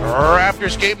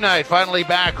Raptors game night finally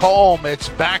back home. It's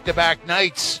back-to-back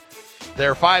nights.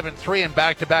 They're 5-3 in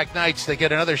back-to-back nights. They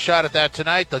get another shot at that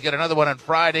tonight. They'll get another one on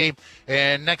Friday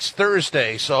and next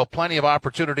Thursday. So plenty of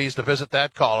opportunities to visit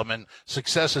that column, and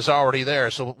success is already there.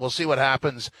 So we'll see what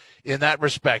happens in that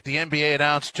respect. The NBA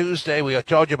announced Tuesday. We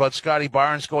told you about Scotty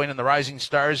Barnes going in the Rising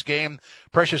Stars game.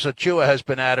 Precious Achiuwa has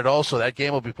been added also. That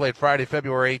game will be played Friday,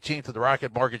 February 18th at the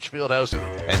Rocket Mortgage Fieldhouse.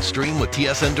 And stream with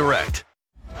TSN Direct.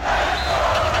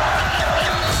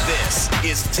 This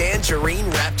is Tangerine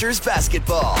Raptors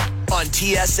basketball on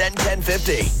TSN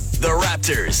 1050. The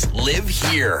Raptors live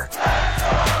here.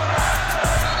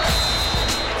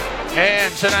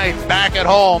 And tonight, back at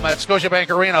home at Scotiabank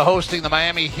Arena, hosting the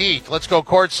Miami Heat. Let's go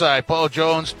courtside. Paul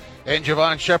Jones and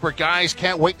Javon Shepherd. Guys,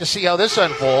 can't wait to see how this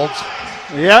unfolds.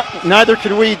 Yeah, neither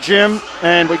can we, Jim.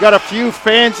 And we got a few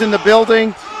fans in the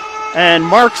building. And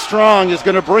Mark Strong is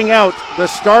going to bring out the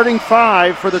starting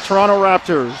five for the Toronto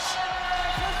Raptors.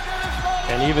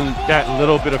 And even that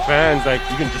little bit of fans, like,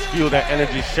 you can just feel that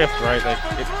energy shift, right? Like,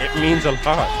 it means a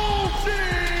lot.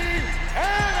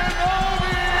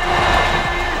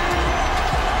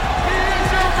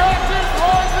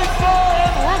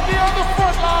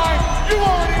 You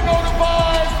already know the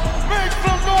vibes. Make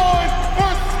some noise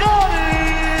for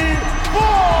Scotty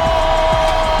Barnes.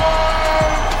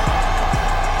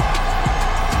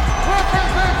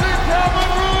 Representing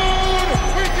Cameroon,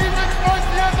 we keep it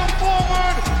spicy at the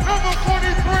forward. Number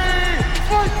 43,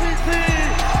 Spicy T.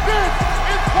 This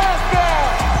is Pascal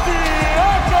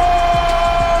Siakam.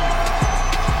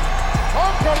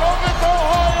 From Columbus,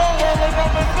 Ohio, wearing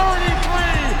number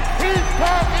 33. He's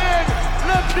tapped in.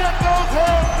 Let's get those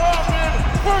hands clapping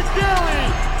for Gary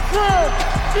Trent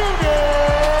Jr.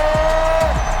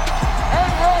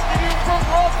 And rocking you from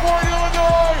Rockport,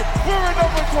 Illinois, wearing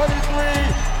number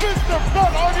 23, Mr.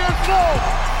 Bet on Yourself,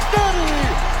 Steady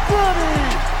Freddie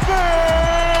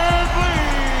Van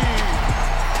Vliet.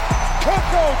 Head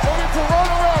coach of the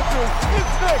Toronto Raptors is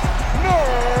Nick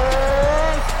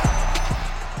Nurse.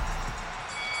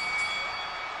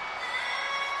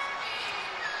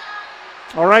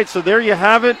 All right, so there you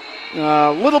have it.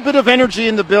 A little bit of energy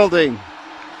in the building.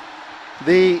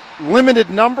 The limited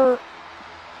number,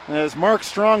 as Mark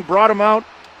Strong brought him out,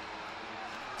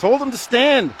 told him to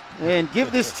stand and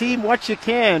give this team what you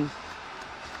can.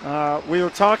 We were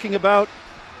talking about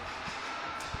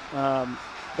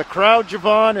the crowd,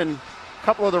 Javon, and a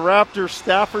couple of the Raptors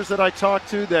staffers that I talked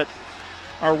to that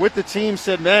are with the team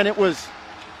said, man, it was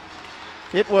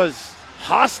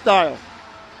hostile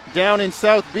down in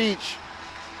South Beach,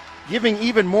 giving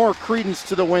even more credence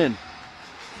to the win.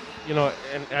 You know,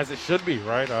 and as it should be,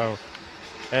 right?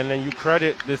 And then you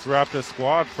credit this Raptors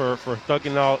squad for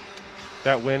thugging out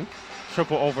that win,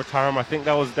 triple overtime. I think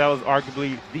that was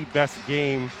arguably the best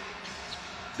game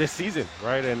this season,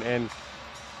 right? And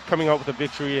coming out with a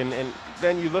victory, and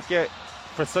then you look at,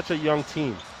 for such a young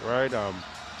team, right?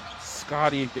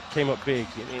 Scotty came up big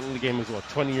in the game as well,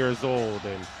 20 years old,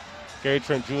 and Gary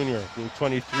Trent Jr. being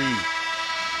 23.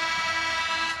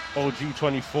 OG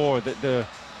 24, the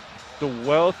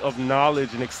wealth of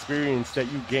knowledge and experience that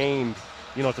you gained,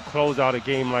 you know, to close out a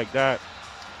game like that,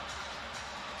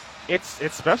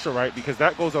 it's special, right? Because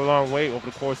that goes a long way over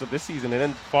the course of this season, and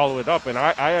then follow it up. And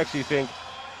I actually think,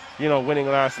 you know, winning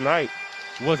last night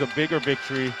was a bigger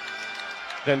victory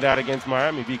than that against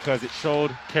Miami, because it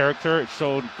showed character, it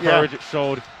showed courage, It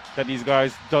showed that these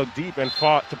guys dug deep and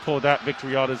fought to pull that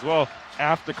victory out as well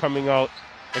after coming out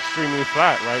extremely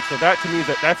flat, right? So that, to me,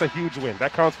 that's a huge win.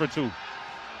 That counts for two.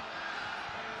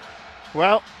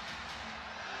 Well,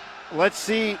 let's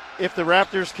see if the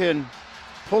Raptors can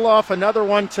pull off another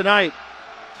one tonight.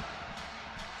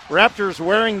 Raptors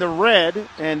wearing the red,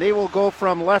 and they will go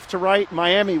from left to right.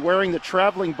 Miami wearing the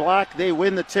traveling black. They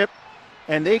win the tip,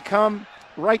 and they come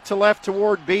right to left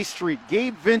toward Bay Street.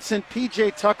 Gabe Vincent,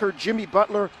 P.J. Tucker, Jimmy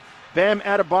Butler, Bam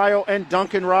Adebayo, and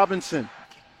Duncan Robinson.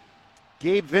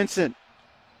 Gabe Vincent,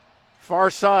 far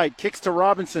side, kicks to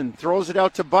Robinson, throws it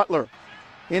out to Butler.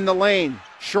 In the lane,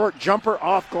 short jumper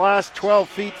off glass, 12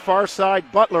 feet, far side.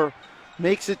 Butler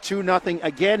makes it 2-0.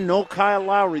 Again, no Kyle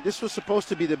Lowry. This was supposed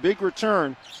to be the big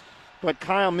return, but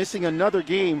Kyle missing another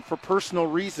game for personal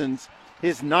reasons,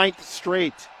 his 9th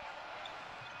straight.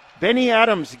 Benny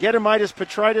Adams, Gedimitis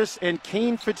Petritis, and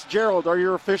Kane Fitzgerald are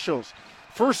your officials.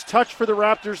 First touch for the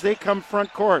Raptors, they come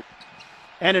front court.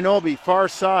 Anunoby, far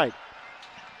side.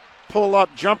 Pull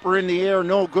up, jumper in the air,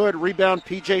 no good. Rebound,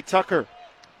 P.J. Tucker.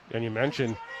 And you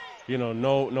mentioned, you know,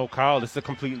 no Kyle. This is a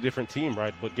completely different team,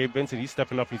 right? But Gabe Vincent, he's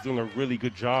stepping up. He's doing a really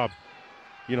good job,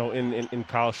 you know, in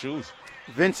Kyle's shoes.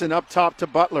 Vincent up top to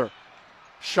Butler.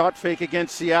 Shot fake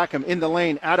against Siakam. In the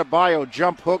lane, Adebayo,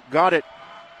 jump hook, got it.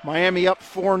 Miami up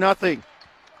 4-0.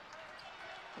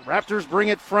 Raptors bring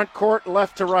it front court,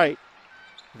 left to right.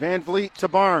 Van Vliet to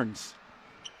Barnes.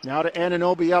 Now to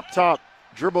Anunoby up top.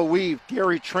 Dribble weave.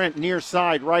 Gary Trent near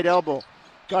side, right elbow.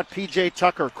 Got P.J.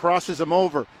 Tucker, crosses him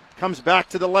over. Comes back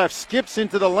to the left, skips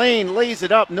into the lane, lays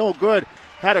it up, no good.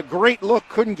 Had a great look,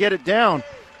 couldn't get it down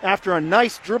after a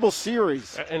nice dribble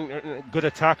series. And good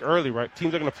attack early, right?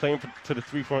 Teams are going to play him to the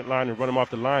three-point line and run him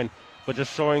off the line, but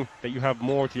just showing that you have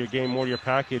more to your game, more to your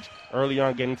package early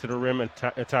on, getting to the rim and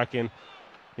attacking,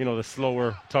 the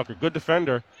slower Tucker. Good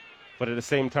defender, but at the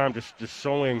same time, just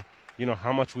showing,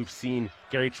 how much we've seen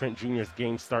Gary Trent Jr.'s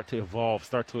game start to evolve,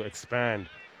 start to expand.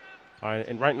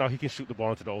 And right now, he can shoot the ball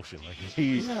into the ocean. Like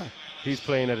he's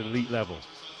playing at elite level.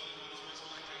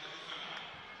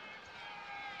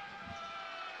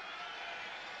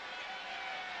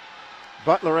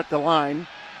 Butler at the line.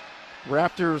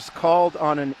 Raptors called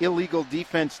on an illegal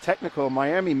defense technical.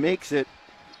 Miami makes it,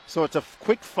 so it's a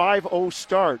quick 5-0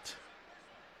 start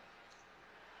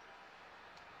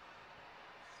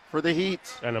for the Heat.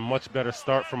 And a much better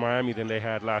start for Miami than they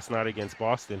had last night against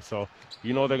Boston. So,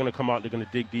 they're going to come out, they're going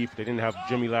to dig deep. They didn't have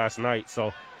Jimmy last night,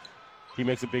 so he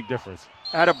makes a big difference.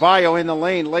 Adebayo in the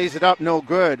lane, lays it up, no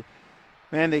good.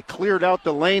 Man, they cleared out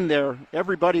the lane there.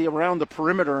 Everybody around the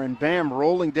perimeter, and Bam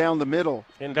rolling down the middle.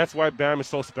 And that's why Bam is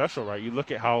so special, right? You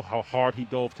look at how hard he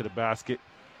dove to the basket.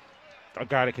 A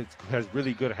guy that has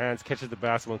really good hands, catches the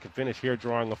basketball and can finish here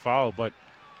drawing a foul. But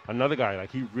another guy,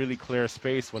 he really clears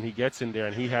space when he gets in there,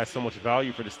 and he has so much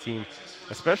value for this team,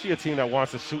 especially a team that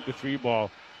wants to shoot the three ball.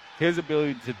 His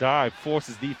ability to dive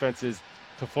forces defenses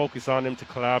to focus on him, to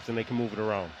collapse, and they can move it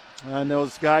around. And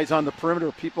those guys on the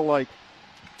perimeter, people like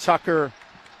Tucker,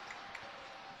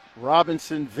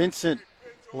 Robinson, Vincent,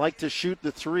 like to shoot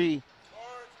the three.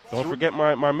 Don't forget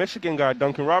my Michigan guy,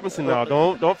 Duncan Robinson now.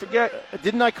 Don't forget.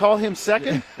 Didn't I call him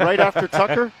second right after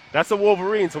Tucker? That's a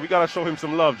Wolverine, so we got to show him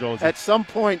some love, Jones. At some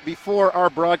point before our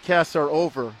broadcasts are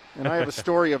over, and I have a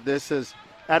story of this, as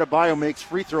Adebayo makes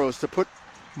free throws to put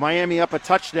Miami up a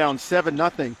touchdown,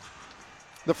 7-0.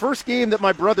 The first game that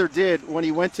my brother did when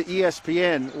he went to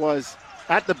ESPN was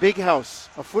at the Big House,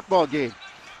 a football game.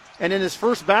 And in his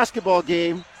first basketball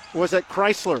game was at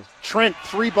Chrysler. Trent,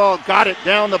 3-ball, got it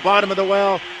down the bottom of the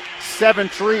well.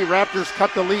 7-3, Raptors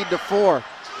cut the lead to 4.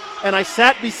 And I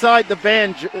sat beside the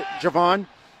band, Javon,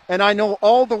 and I know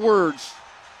all the words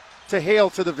to Hail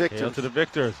to the Victors. Hail to the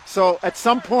Victors. So at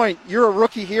some point, you're a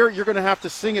rookie here, you're going to have to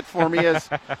sing it for me as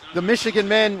the Michigan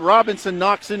men, Robinson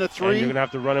knocks in a 3. And you're going to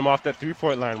have to run him off that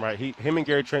three-point line, right? Him and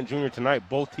Gary Trent Jr. tonight,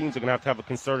 both teams are going to have a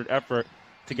concerted effort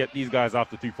to get these guys off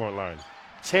the three-point line.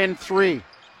 10-3.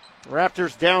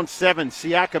 Raptors down 7.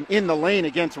 Siakam in the lane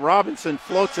against Robinson,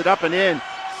 floats it up and in.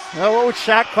 Now, what would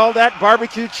Shaq call that?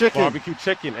 Barbecue chicken. Barbecue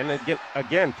chicken. And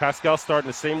again, Pascal starting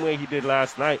the same way he did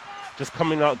last night, just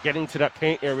coming out, getting to that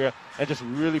paint area, and just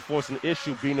really forcing the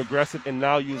issue, being aggressive, and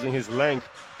now using his length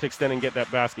to extend and get that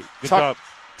basket. Good job.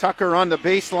 Tucker on the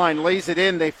baseline, lays it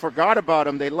in. They forgot about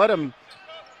him. They let him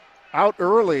out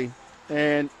early,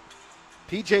 and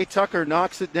P.J. Tucker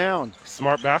knocks it down.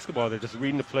 Smart basketball. They're just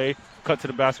reading the play, cut to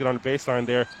the basket on the baseline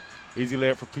there. Easy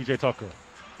layup for P.J. Tucker.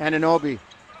 Anunoby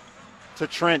to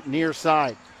Trent, near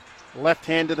side. Left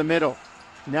hand to the middle.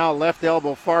 Now left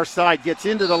elbow, far side, gets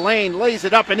into the lane, lays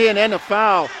it up and in, and a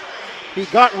foul. He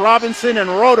got Robinson and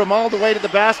rode him all the way to the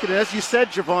basket. And as you said,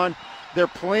 Javon, they're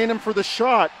playing him for the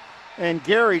shot, and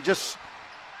Gary just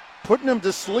putting him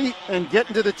to sleep and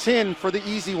getting to the tin for the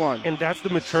easy one. And that's the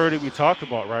maturity we talked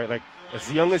about, right? Like,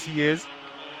 as young as he is,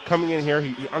 coming in here,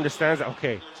 he understands that,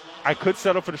 okay, I could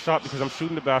settle for the shot because I'm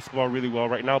shooting the basketball really well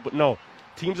right now, but no.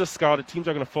 Teams are scouted. Teams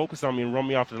are going to focus on me and run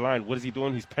me off the line. What is he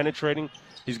doing? He's penetrating.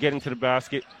 He's getting to the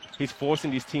basket. He's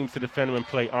forcing these teams to defend him and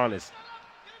play honest.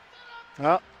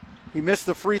 Well, he missed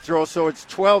the free throw, so it's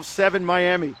 12-7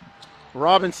 Miami.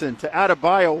 Robinson to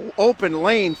Adebayo. Open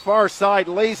lane, far side,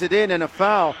 lays it in, and a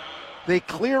foul. They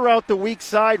clear out the weak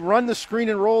side, run the screen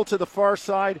and roll to the far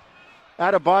side.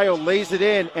 Adebayo lays it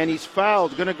in, and he's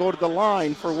fouled. Going to go to the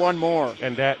line for one more.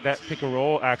 And that pick and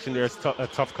roll action there is a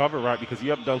tough cover, right? Because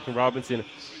you have Duncan Robinson,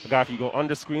 a guy, if you go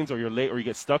under screens or you're late or you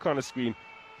get stuck on the screen,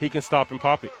 he can stop and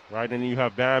pop it, right? And then you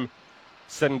have Bam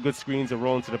setting good screens and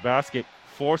rolling to the basket.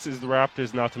 Forces the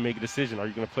Raptors now to make a decision. Are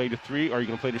you going to play the 3? Are you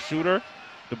going to play the shooter,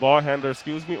 the ball handler, or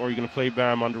are you going to play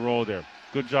Bam on the roll there?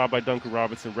 Good job by Duncan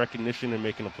Robinson, recognition and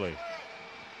making a play.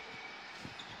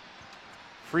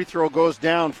 Free throw goes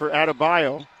down for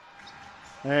Adebayo.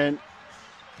 And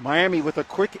Miami with a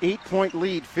quick 8-point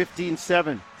lead,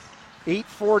 15-7.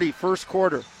 8:40 first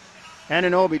quarter.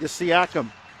 Anunoby to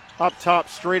Siakam. Up top,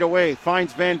 straight away.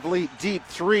 Finds Van Vliet. Deep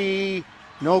 3.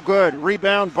 No good.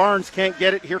 Rebound. Barnes can't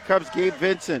get it. Here comes Gabe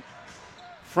Vincent.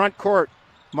 Front court.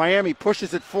 Miami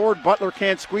pushes it forward. Butler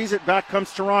can't squeeze it. Back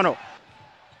comes Toronto.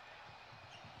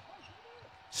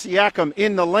 Siakam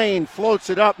in the lane. Floats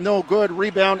it up. No good.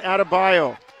 Rebound.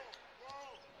 Adebayo.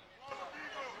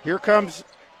 Here comes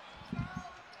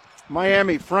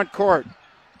Miami. Front court.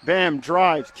 Bam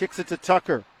drives. Kicks it to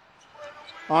Tucker.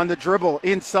 On the dribble.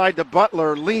 Inside to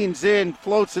Butler. Leans in.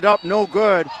 Floats it up. No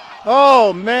good.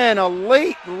 Oh, man. A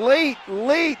late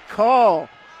call.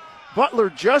 Butler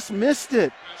just missed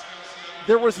it.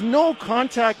 There was no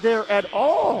contact there at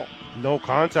all. No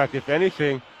contact. If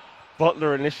anything,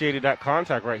 Butler initiated that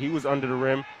contact, right? He was under the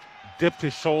rim, dipped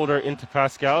his shoulder into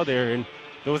Pascal there, and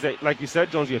there was, like you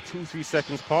said, Jonesy, a 2-3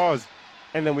 seconds pause,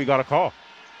 and then we got a call.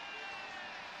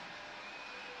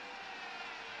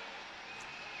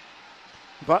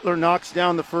 Butler knocks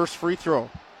down the first free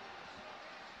throw.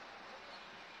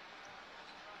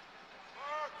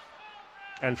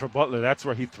 And for Butler, that's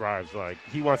where he thrives. Like,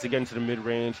 he wants to get into the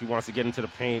mid-range. He wants to get into the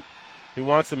paint. He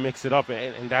wants to mix it up,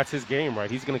 and that's his game, right?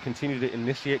 He's going to continue to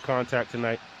initiate contact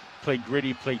tonight, play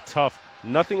gritty, play tough.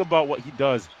 Nothing about what he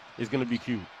does is going to be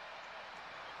cute.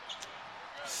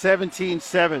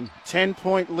 17-7,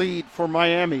 10-point lead for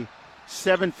Miami.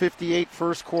 7:58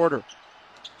 first quarter.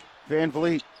 Van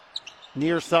Vliet,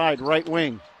 near side, right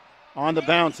wing. On the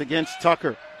bounce against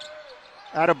Tucker.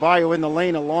 Adebayo in the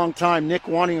lane a long time. Nick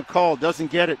wanting a call,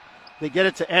 doesn't get it. They get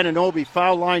it to Anunoby.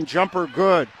 Foul line jumper,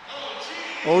 good.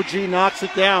 OG knocks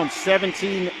it down.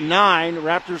 17-9.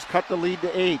 Raptors cut the lead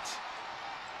to 8.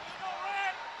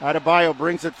 Adebayo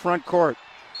brings it front court.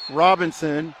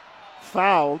 Robinson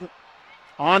fouled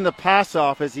on the pass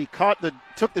off as he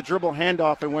took the dribble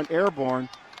handoff and went airborne.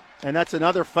 And that's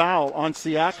another foul on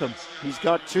Siakam. He's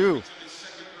got 2.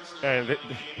 And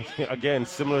again,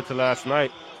 similar to last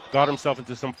night, got himself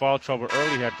into some foul trouble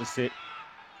early, had to sit.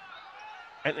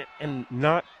 And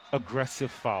not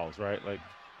aggressive fouls, right? Like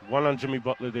one on Jimmy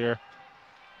Butler there.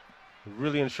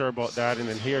 Really unsure about that. And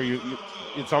then here,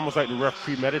 it's almost like the ref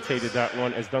premeditated that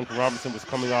one as Duncan Robinson was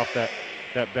coming off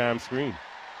that Bam screen.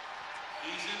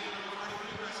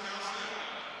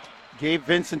 Gabe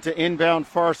Vincent to inbound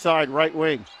far side, right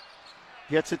wing.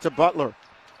 Gets it to Butler.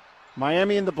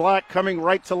 Miami in the black coming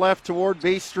right to left toward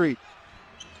Bay Street.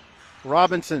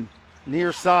 Robinson,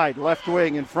 near side, left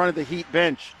wing, in front of the Heat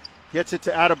bench. Gets it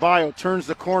to Adebayo, turns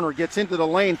the corner, gets into the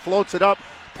lane, floats it up,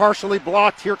 partially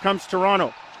blocked. Here comes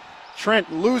Toronto.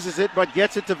 Trent loses it, but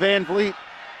gets it to Van Vliet.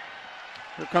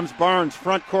 Here comes Barnes,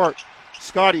 front court.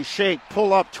 Scotty shake,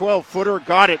 pull up, 12-footer,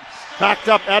 got it. Backed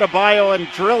up Adebayo and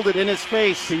drilled it in his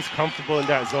face. He's comfortable in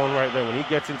that zone right there. When he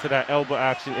gets into that elbow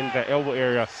action, in that elbow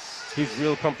area, he's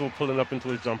real comfortable pulling up into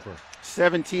his jumper.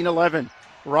 17-11.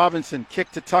 Robinson,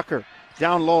 kick to Tucker.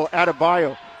 Down low,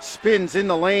 Adebayo. Spins in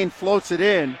the lane, floats it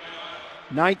in.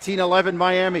 19-11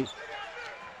 Miami.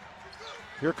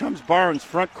 Here comes Barnes,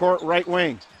 front court, right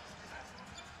wing.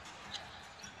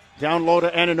 Down low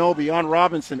to Anunoby on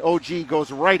Robinson. OG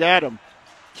goes right at him.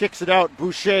 Kicks it out.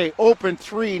 Boucher, open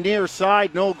three, near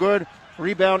side, no good.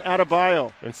 Rebound,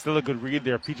 Adebayo. And still a good read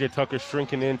there. PJ Tucker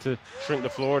shrinking in to shrink the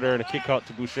floor there and a kick out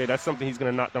to Boucher. That's something he's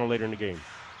going to knock down later in the game.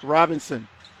 Robinson.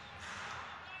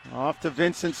 Off to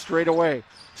Vincent straight away.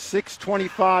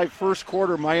 6:25 first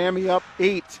quarter. Miami up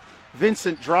 8.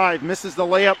 Vincent drive, misses the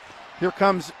layup. Here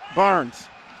comes Barnes.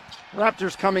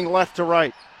 Raptors coming left to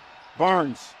right.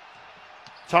 Barnes,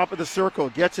 top of the circle,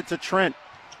 gets it to Trent.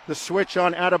 The switch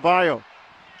on Adebayo.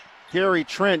 Gary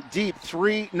Trent, deep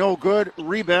three, no good.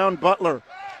 Rebound, Butler.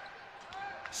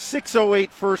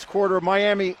 6:08 first quarter.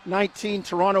 Miami 19,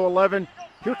 Toronto 11.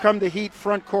 Here come the Heat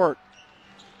front court.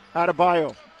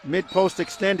 Adebayo, mid-post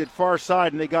extended, far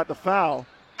side, and they got the foul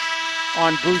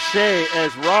on Boucher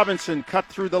as Robinson cut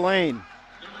through the lane.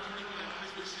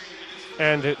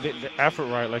 And the effort,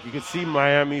 right? Like you could see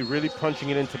Miami really punching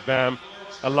it into Bam,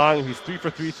 allowing he's 3 for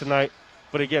 3 tonight.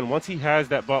 But again, once he has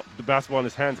the basketball in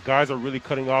his hands, guys are really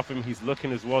cutting off him. He's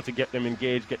looking as well to get them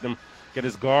engaged, get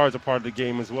his guards a part of the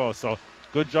game as well. So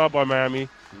good job by Miami,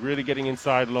 really getting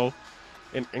inside low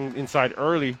and inside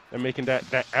early and making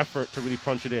that effort to really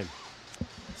punch it in.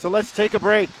 So let's take a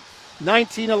break.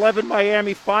 19-11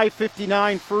 Miami,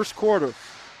 5:59 first quarter.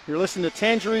 You're listening to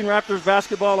Tangerine Raptors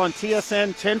basketball on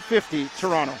TSN 1050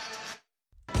 Toronto.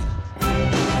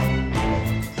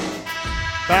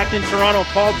 Back in Toronto,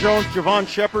 Paul Jones, Javon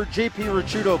Shepard, JP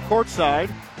Ricciuto courtside.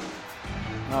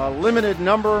 A limited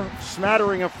number,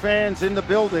 smattering of fans in the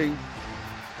building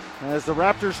as the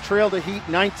Raptors trail the Heat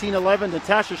 19-11.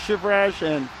 Natasha Shivraj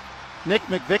and Nick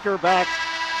McVicker back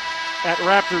at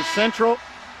Raptors Central.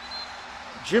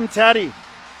 Jim Taddy,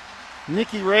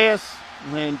 Nicky Reyes,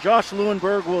 And Josh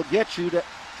Lewinberg will get you to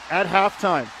at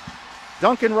halftime.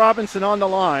 Duncan Robinson on the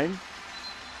line.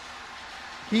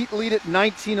 Heat lead at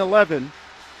 19-11.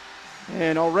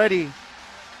 And already,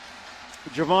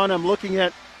 Javon, I'm looking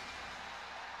at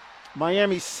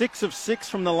Miami 6 of 6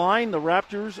 from the line. The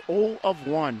Raptors 0 of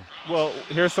 1. Well,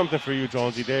 here's something for you,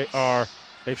 Jonesy. They've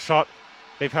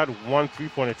had one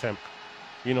 3-point attempt,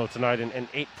 tonight, and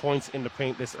 8 points in the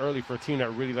paint this early for a team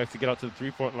that really likes to get out to the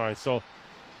 3-point line. So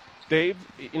they've,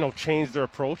 changed their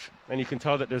approach, and you can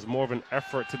tell that there's more of an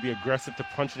effort to be aggressive, to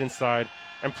punch it inside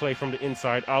and play from the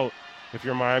inside out if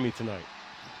you're Miami tonight.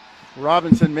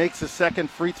 Robinson makes a second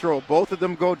free throw. Both of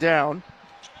them go down.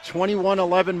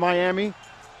 21-11 Miami.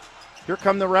 Here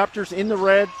come the Raptors in the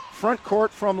red, front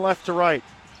court from left to right.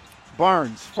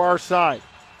 Barnes, far side.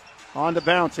 On the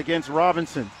bounce against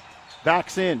Robinson.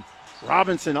 Backs in.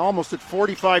 Robinson almost at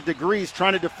 45 degrees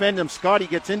trying to defend him. Scotty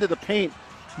gets into the paint,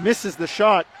 misses the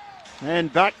shot,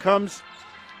 and back comes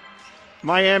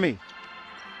Miami.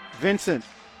 Vincent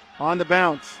on the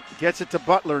bounce. Gets it to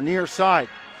Butler, near side.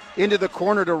 Into the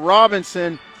corner to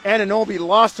Robinson. Anunoby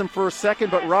lost him for a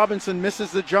second, but Robinson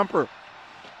misses the jumper.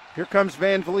 Here comes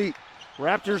Van Vliet.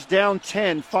 Raptors down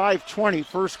 10, 5:20,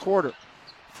 first quarter.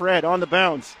 Fred on the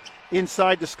bounce.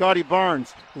 Inside to Scotty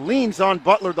Barnes. Leans on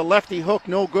Butler, the lefty hook,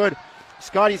 no good.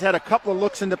 Scotty's had a couple of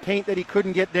looks in the paint that he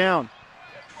couldn't get down.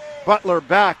 Butler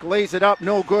back, lays it up,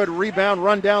 no good. Rebound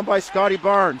run down by Scotty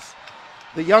Barnes.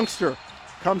 The youngster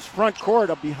comes front court,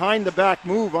 a behind the back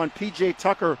move on PJ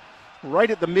Tucker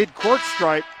right at the mid-court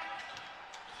stripe.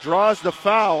 Draws the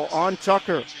foul on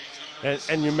Tucker.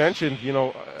 And you mentioned,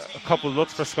 a couple of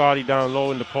looks for Scotty down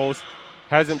low in the post.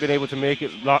 Hasn't been able to make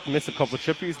it, miss a couple of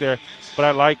chippies there. But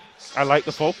I like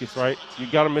the focus, right? You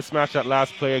got to mismatch that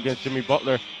last play against Jimmy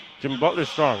Butler. Jimmy Butler's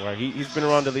strong, right? He's been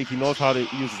around the league. He knows how to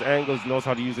use his angles, knows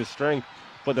how to use his strength.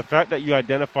 But the fact that you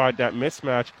identified that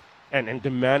mismatch and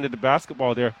demanded the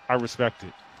basketball there, I respect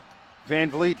it. Van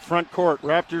Vliet, front court.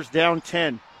 Raptors down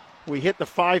 10. We hit the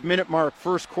 5-minute mark,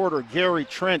 first quarter. Gary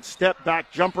Trent, step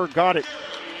back jumper, got it.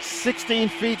 16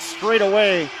 feet straight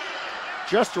away.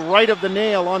 Just right of the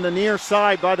nail on the near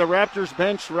side by the Raptors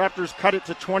bench. Raptors cut it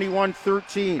to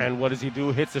 21-13. And what does he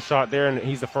do? Hits the shot there, and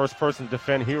he's the first person to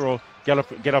defend Hero. Get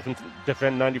up and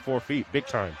defend 94 feet. Big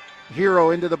time.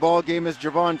 Hero into the ball game, as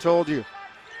Javon told you.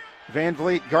 Van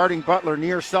Vliet guarding Butler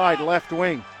near side, left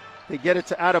wing. They get it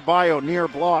to Adebayo, near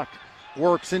block.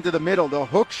 Works into the middle. The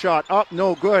hook shot up,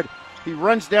 no good. He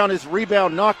runs down his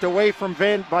rebound, knocked away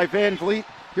by Van Vliet.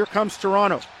 Here comes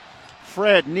Toronto.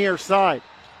 Fred near side.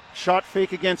 Shot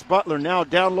fake against Butler. Now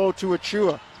down low to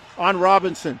Achua. On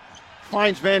Robinson.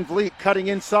 Finds Van Vliet cutting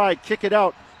inside. Kick it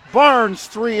out. Barnes,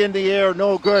 three in the air.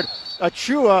 No good.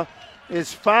 Achua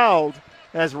is fouled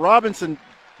as Robinson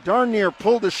darn near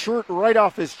pulled his shirt right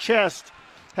off his chest.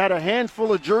 Had a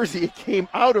handful of jersey. It came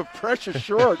out of precious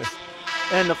shorts.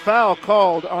 And the foul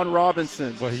called on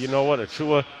Robinson. Well, you know what?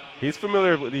 Achua, he's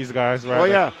familiar with these guys, right? Oh,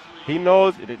 yeah. He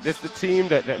knows this is the team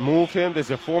that moved him. This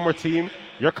is a former team.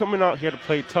 You're coming out here to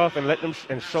play tough and let them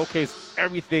and showcase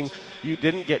everything you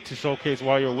didn't get to showcase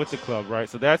while you were with the club, right?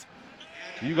 So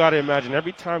you got to imagine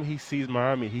every time he sees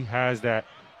Miami, he has that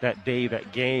day,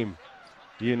 that game,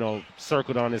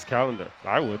 circled on his calendar.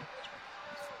 I would.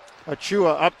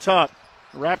 Achua up top.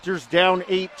 Raptors down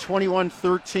 8,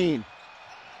 21-13.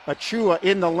 Achua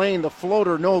in the lane. The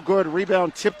floater, no good.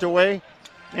 Rebound tipped away.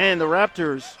 And the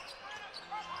Raptors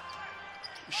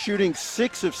shooting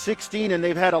 6 of 16, and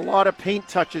they've had a lot of paint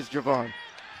touches, Javon.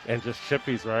 And just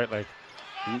chippies, right? Like,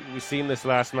 we seen this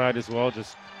last night as well.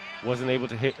 Just wasn't able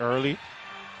to hit early,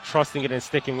 trusting it and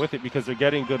sticking with it because they're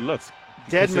getting good looks.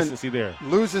 Consistency there.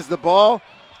 Loses the ball.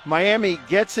 Miami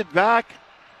gets it back.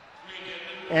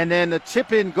 And then the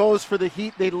tip-in goes for the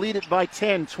Heat. They lead it by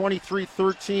 10,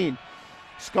 23-13.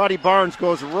 Scotty Barnes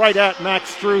goes right at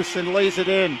Max Strus and lays it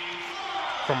in.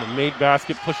 From a made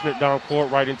basket, pushing it down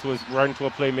court, right into a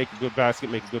play, make a good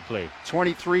basket, make a good play.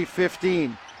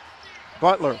 23-15.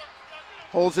 Butler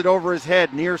holds it over his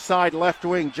head, near side left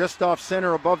wing, just off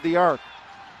center above the arc.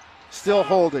 Still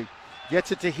holding.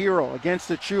 Gets it to Hero against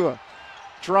Achua.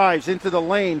 Drives into the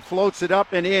lane, floats it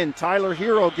up and in. Tyler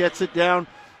Hero gets it down.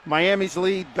 Miami's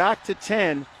lead back to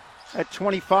 10 at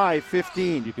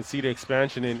 25-15. You can see the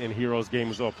expansion in Hero's game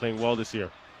as well, playing well this year.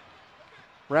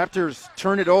 Raptors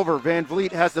turn it over. Van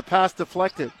Vliet has the pass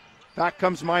deflected. Back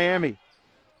comes Miami.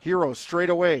 Hero straight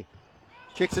away.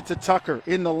 Kicks it to Tucker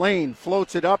in the lane.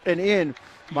 Floats it up and in.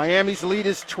 Miami's lead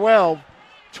is 12,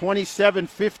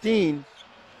 27-15.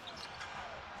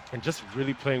 And just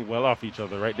really playing well off each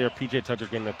other right there. PJ Tucker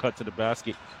getting a cut to the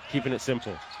basket, keeping it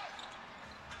simple.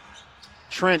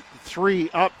 Trent, three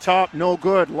up top, no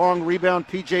good. Long rebound,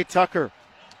 PJ Tucker.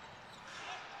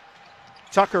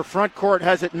 Tucker front court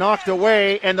has it knocked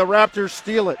away, and the Raptors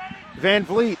steal it. Van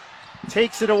Vliet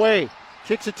takes it away,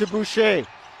 kicks it to Boucher.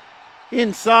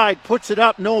 Inside, puts it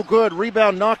up, no good.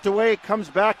 Rebound knocked away, comes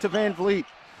back to Van Vliet.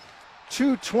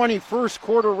 2:20 first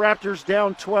quarter, Raptors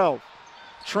down 12.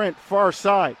 Trent far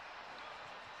side.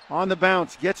 On the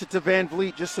bounce, gets it to Van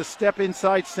Vliet, just a step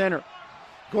inside center.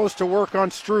 Goes to work on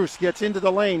Strus, gets into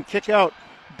the lane, kick out.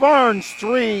 Barnes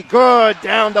three, good,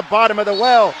 down the bottom of the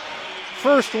well.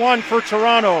 First one for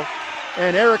Toronto,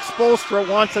 and Eric Spoelstra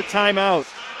wants a timeout.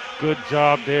 Good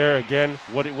job there. Again,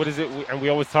 what is it? And we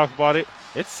always talk about it.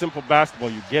 It's simple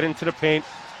basketball. You get into the paint,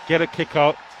 get a kick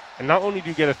out, and not only do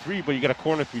you get a three, but you get a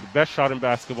corner three. The best shot in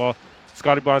basketball.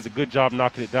 Scotty Barnes, a good job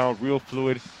knocking it down. Real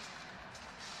fluid.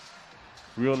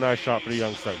 Real nice shot for the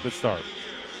young start. Good start.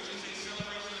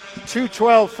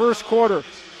 2:12 first quarter.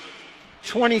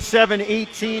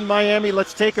 27-18 Miami.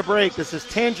 Let's take a break. This is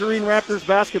Tangerine Raptors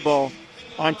basketball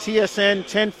on TSN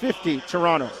 1050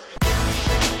 Toronto.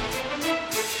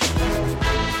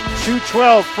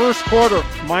 2:12 first quarter.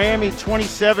 Miami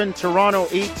 27, Toronto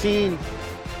 18.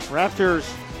 Raptors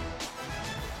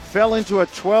fell into a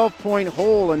 12-point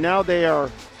hole, and now they are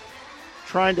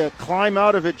trying to climb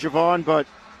out of it, Javon, but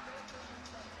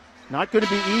not going to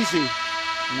be easy.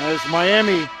 And as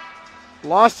Miami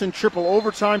lost in triple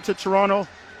overtime to Toronto,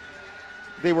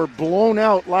 they were blown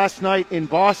out last night in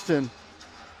Boston.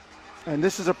 And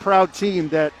this is a proud team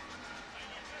that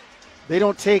they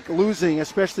don't take losing,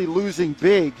 especially losing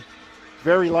big,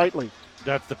 very lightly.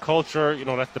 That's the culture,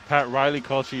 that's the Pat Riley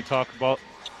culture you talk about.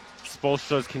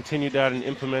 Spoelstra has continued that and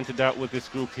implemented that with this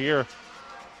group here.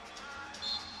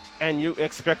 And you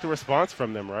expect a response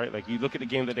from them, right? Like, you look at the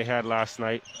game that they had last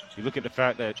night. You look at the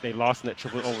fact that they lost in that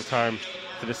triple overtime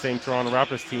to the same Toronto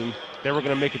Raptors team. They were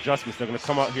going to make adjustments. They're going to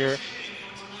come out here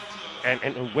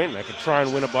and win, like, and try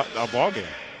and win a ball game.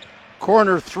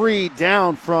 Corner three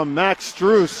down from Max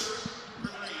Strus.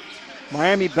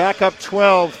 Miami back up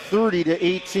 12,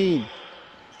 30-18.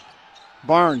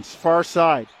 Barnes, far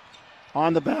side,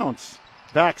 on the bounce.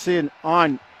 Backs in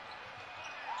on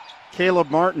Caleb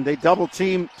Martin. They double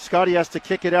team. Scotty has to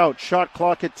kick it out. Shot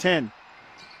clock at 10.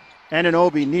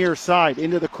 Anunoby near side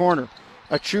into the corner.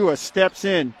 Achua steps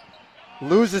in.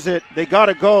 Loses it. They got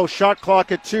to go. Shot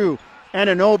clock at 2.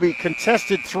 Anunoby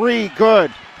contested three.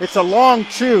 Good. It's a long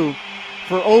two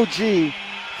for OG.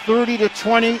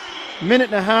 30-20. Minute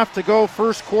and a half to go.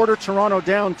 First quarter. Toronto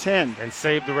down 10. And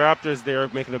save the Raptors there,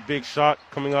 making a big shot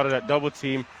coming out of that double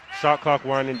team. Shot clock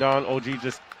winding down. OG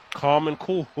just calm and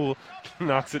cool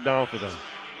knocks it down for them.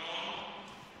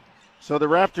 So the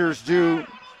Raptors do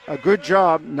a good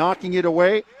job knocking it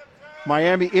away.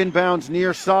 Miami inbounds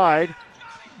near side.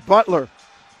 Butler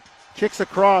kicks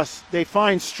across. They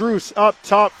find Strus up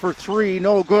top for three.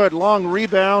 No good. Long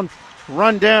rebound.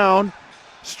 Run down.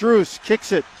 Strus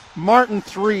kicks it. Martin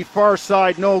three. Far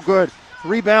side. No good.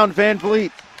 Rebound Van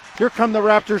Vliet. Here come the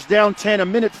Raptors down 10.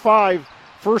 1:05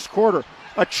 first quarter.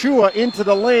 Achua into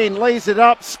the lane. Lays it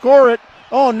up. Score it.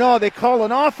 Oh, no. They call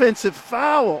an offensive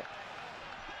foul.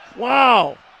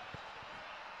 Wow.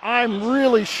 I'm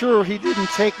really sure he didn't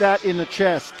take that in the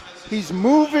chest. He's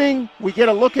moving. We get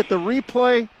a look at the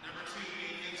replay.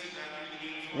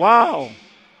 Wow.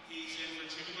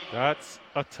 That's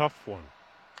a tough one.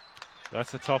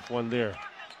 That's a tough one there.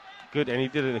 Good, and he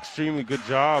did an extremely good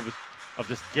job of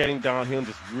just getting downhill and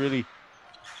just really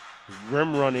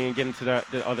rim running and getting to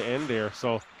the other end there.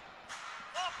 So,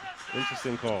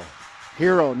 interesting call.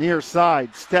 Hero near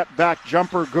side. Step back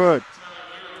jumper good.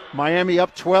 Miami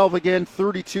up 12 again,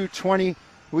 32-20.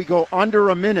 We go under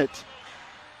a minute.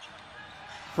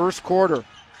 First quarter.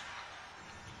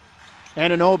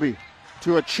 Anunoby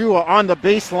to Achua on the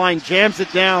baseline, jams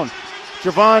it down.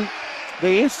 Javon,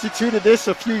 they instituted this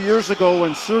a few years ago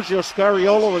when Sergio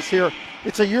Scariolo was here.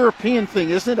 It's a European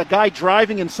thing, isn't it? A guy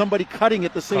driving and somebody cutting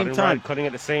at the same time. Right, cutting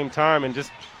at the same time. And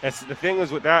just as the thing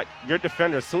is with that, your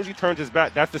defender, as soon as he turns his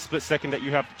back, that's the split second that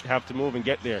you have to move and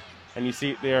get there. And you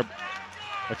see it there.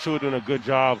 Achua doing a good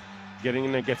job getting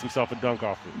in there, gets himself a dunk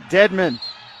off it. Dedmon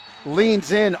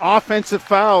leans in, offensive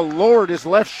foul, lowered his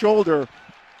left shoulder.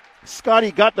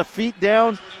 Scotty got the feet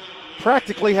down,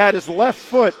 practically had his left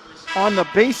foot on the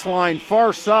baseline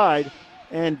far side,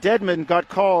 and Dedmon got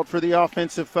called for the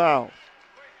offensive foul.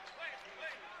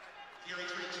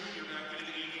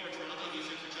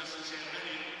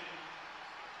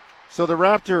 So the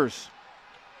Raptors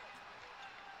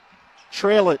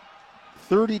trail it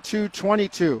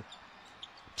 32-22.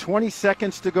 20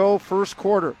 seconds to go, first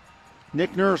quarter.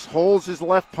 Nick Nurse holds his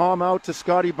left palm out to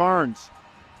Scotty Barnes.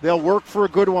 They'll work for a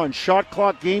good one. Shot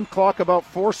clock, game clock about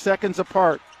 4 seconds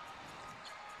apart.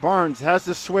 Barnes has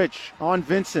the switch on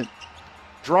Vincent.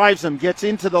 drives him, gets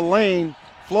into the lane,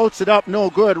 floats it up, no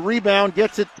good. Rebound,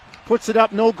 gets it, puts it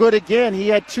up, no good again. He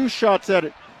had 2 shots at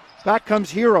it. Back comes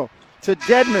Hero to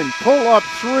Dedmon, pull up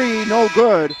 3, no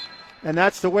good. And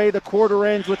that's the way the quarter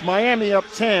ends with Miami up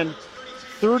 10,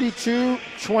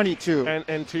 32-22.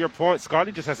 And to your point,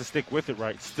 Scotty just has to stick with it,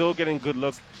 right? Still getting good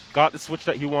looks, got the switch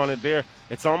that he wanted there.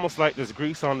 It's almost like there's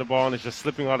grease on the ball and it's just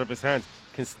slipping out of his hands.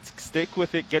 Can stick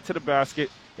with it, get to the basket,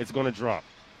 it's going to drop.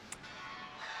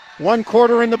 1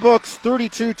 quarter in the books,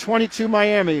 32-22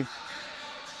 Miami.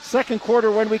 Second quarter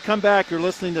when we come back, you're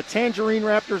listening to Tangerine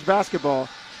Raptors basketball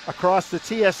across the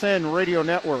TSN radio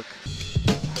network.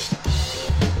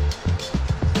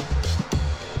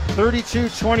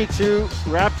 32-22,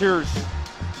 Raptors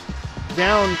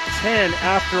down 10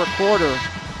 after a quarter.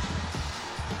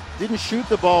 Didn't shoot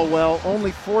the ball well,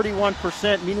 only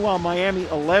 41%. Meanwhile, Miami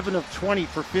 11 of 20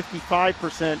 for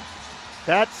 55%.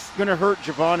 That's going to hurt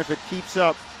Javon if it keeps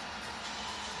up.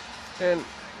 And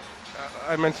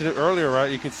I mentioned it earlier,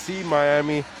 right? You can see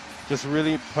Miami just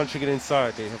really punching it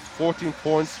inside. They have 14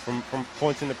 points from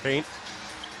points in the paint.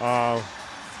 Going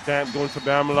to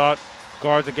Bam a lot.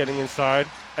 Guards are getting inside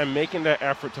and making that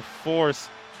effort to force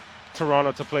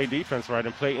Toronto to play defense, right?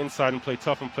 And play inside and play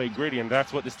tough and play gritty. And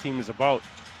that's what this team is about,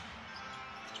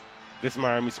 this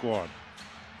Miami squad.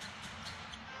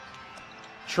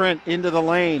 Trent into the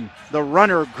lane. The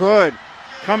runner, good.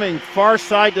 Coming far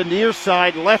side to near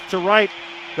side, left to right.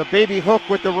 The baby hook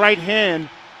with the right hand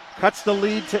cuts the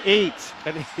lead to 8.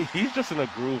 And he's just in a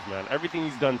groove, man. Everything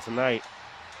he's done tonight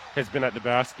has been at the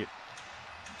basket.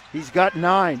 He's got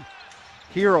 9.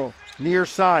 Hero, near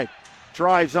side.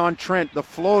 Drives on Trent. The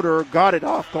floater, got it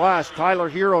off glass. Tyler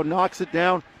Hero knocks it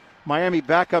down. Miami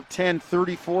back up 10,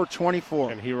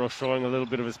 34-24. And Hero showing a little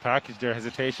bit of his package there.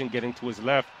 Hesitation, getting to his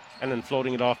left, and then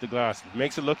floating it off the glass.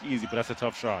 Makes it look easy, but that's a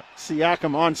tough shot.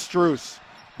 Siakam on Strus.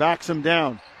 Backs him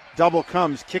down. Double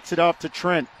comes, kicks it off to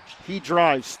Trent. He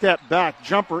drives, step back,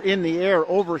 jumper in the air,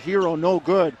 over Hero, no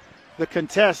good. The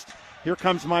contest, here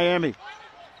comes Miami.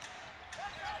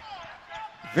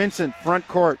 Vincent, front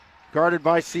court, guarded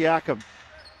by Siakam.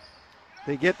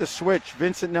 They get the switch.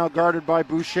 Vincent now guarded by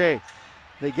Boucher.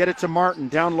 They get it to Martin,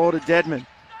 down low to Dedmon.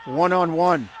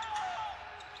 1-on-1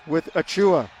 with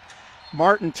Achua.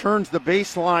 Martin turns the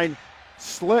baseline,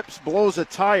 slips, blows a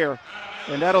tire,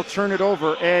 and that'll turn it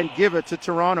over and give it to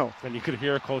Toronto. And you could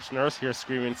hear Coach Nurse here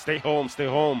screaming, stay home,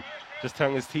 just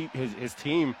telling his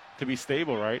team to be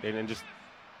stable, right? And then just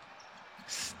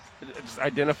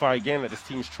identify again that this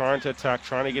team's trying to attack,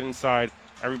 trying to get inside.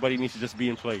 Everybody needs to just be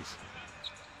in place.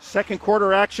 Second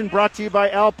quarter action brought to you by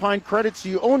Alpine Credits.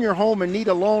 You own your home and need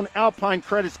a loan, Alpine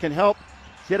Credits can help.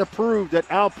 Get approved at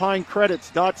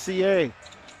alpinecredits.ca.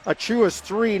 Achua's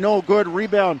 3, no good.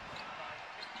 Rebound.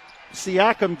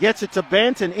 Siakam gets it to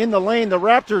Banton in the lane. The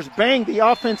Raptors bang the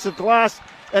offensive glass,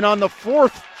 and on the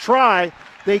 4th try,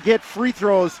 they get free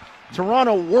throws.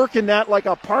 Toronto working that like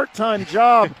a part-time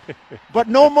job, but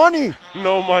no money.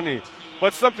 No money.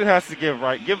 But something has to give,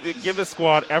 right? Give the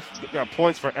squad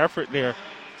points for effort there.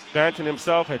 Banton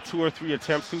himself had 2 or 3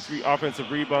 attempts, 2-3 offensive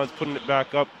rebounds, putting it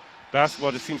back up.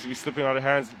 Basketball just seems to be slipping out of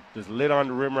hands. There's lid on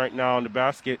the rim right now on the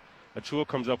basket. Achua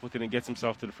comes up with it and gets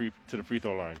himself to the free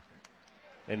throw line,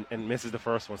 and misses the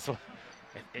first one. So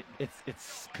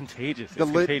it's contagious. The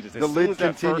lid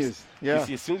continues.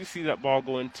 As soon as you see that ball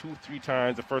go in 2-3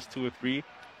 times, the first 2 or 3,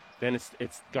 then it's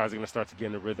guys are going to start to get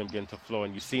in the rhythm, get into flow,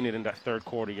 and you've seen it in that third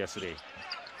quarter yesterday.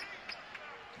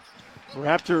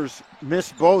 Raptors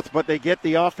miss both, but they get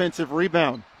the offensive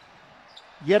rebound.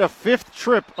 Yet a 5th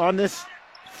trip on this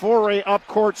foray up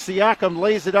court. Siakam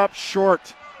lays it up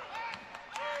short.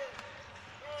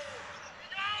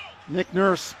 Nick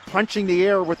Nurse punching the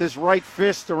air with his right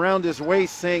fist around his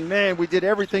waist, saying, man, we did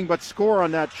everything but score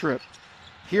on that trip.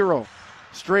 Hero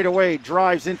straight away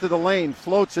drives into the lane,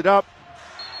 floats it up,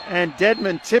 and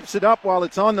Dedmon tips it up while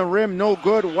it's on the rim. No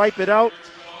good. Wipe it out.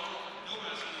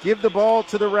 Give the ball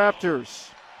to the Raptors.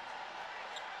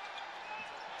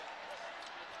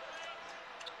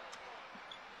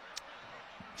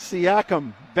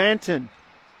 Siakam, Banton,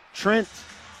 Trent,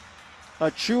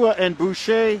 Achua, and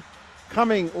Boucher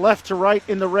coming left to right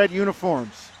in the red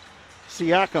uniforms.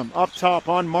 Siakam up top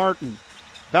on Martin.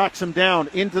 Backs him down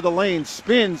into the lane.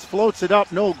 Spins, floats it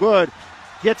up, no good.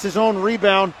 Gets his own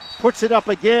rebound, puts it up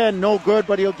again, no good,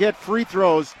 but he'll get free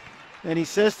throws. And he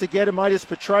says to Gedimitis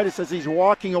Petritis as he's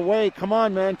walking away, come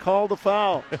on, man, call the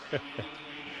foul.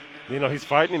 He's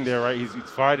fighting in there, right? He's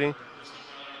fighting,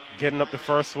 getting up the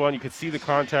first one. You could see the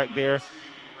contact there.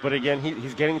 But again,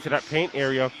 he's getting to that paint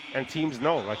area, and teams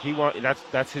know, like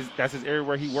that's his area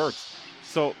where he works.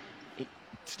 So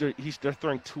they're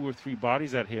throwing 2 or 3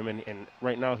 bodies at him, and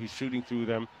right now he's shooting through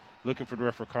them, looking for the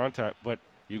ref for contact. But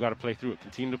you got to play through it,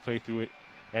 continue to play through it,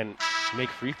 and make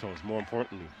free throws, more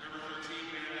importantly.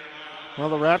 Well,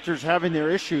 the Raptors having their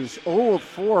issues. 0 of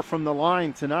 4 from the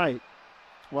line tonight,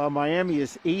 while Miami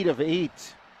is 8 of 8.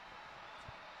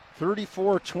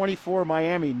 34-24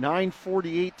 Miami,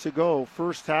 9:48 to go,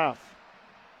 first half.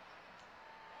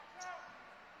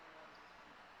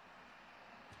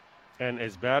 And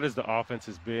as bad as the offense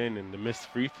has been and the missed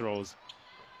free throws,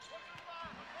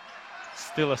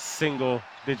 still a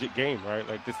single-digit game, right?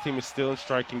 Like, this team is still in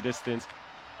striking distance.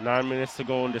 9 minutes to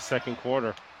go in the second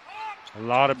quarter. A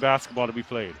lot of basketball to be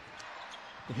played.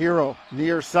 Hero,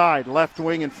 near side, left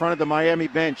wing in front of the Miami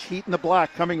bench. Heat in the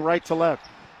black, coming right to left.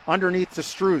 Underneath to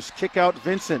Strus, kick out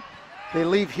Vincent. They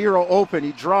leave Hero open.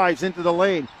 He drives into the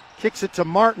lane, kicks it to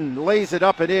Martin, lays it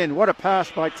up and in. What a pass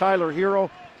by Tyler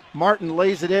Hero. Martin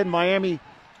lays it in. Miami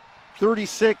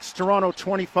 36, Toronto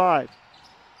 25.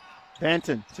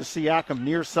 Banton to Siakam,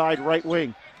 near side right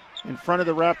wing, in front of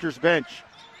the Raptors bench.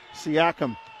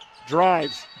 Siakam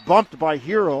drives, bumped by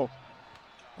Hero.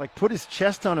 Like, put his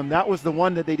chest on him. That was the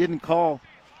one that they didn't call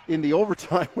in the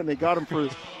overtime when they got him for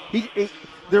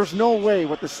there's no way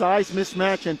with the size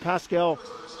mismatch and Pascal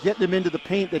getting him into the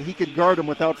paint that he could guard him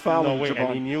without fouling. No way, Javon.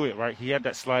 and he knew it, right? He had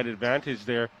that slide advantage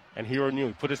there, and Hero knew.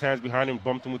 He put his hands behind him,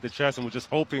 bumped him with the chest, and was just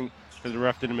hoping that the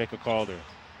ref didn't make a call there.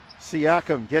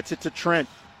 Siakam gets it to Trent.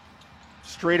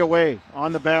 Straight away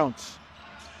on the bounce.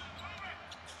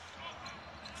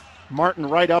 Martin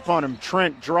right up on him.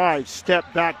 Trent drives, step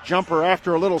back, jumper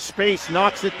after a little space,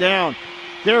 knocks it down.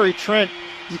 Gary Trent,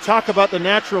 you talk about the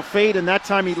natural fade, and that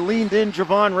time he leaned in.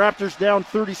 Javon, Raptors down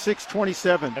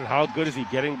 36-27. And how good is he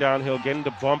getting downhill, getting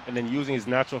the bump, and then using his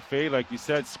natural fade, like you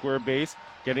said, square base,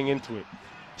 getting into it.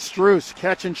 Strus,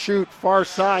 catch and shoot, far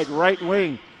side, right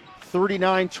wing,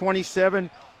 39-27.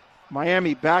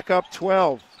 Miami back up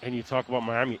 12. And you talk about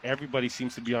Miami, everybody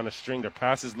seems to be on a string. Their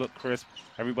passes look crisp.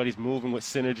 Everybody's moving with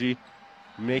synergy,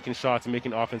 making shots and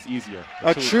making offense easier.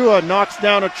 Achua knocks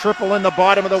down a triple in the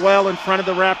bottom of the well in front of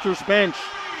the Raptors bench.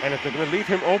 And if they're going to leave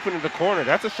him open in the corner,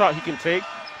 that's a shot he can take.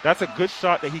 That's a good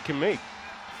shot that he can make.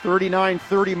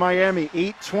 39-30 Miami,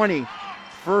 8:20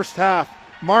 first half.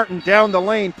 Martin down the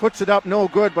lane, puts it up, no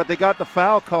good, but they got the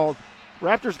foul called.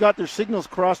 Raptors got their signals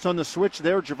crossed on the switch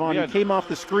there, Javon. Yeah. He came off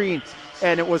the screen,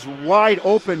 and it was wide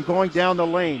open going down the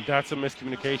lane. That's a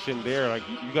miscommunication there. Like,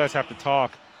 you guys have to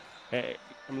talk.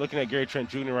 I'm looking at Gary Trent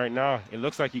Jr. right now. It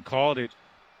looks like he called it,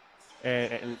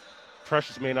 and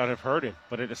Precious may not have heard him.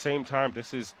 But at the same time,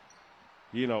 this is,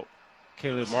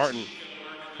 Caleb Martin.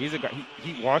 He's a guy,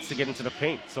 he wants to get into the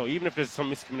paint. So even if there's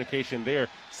some miscommunication there,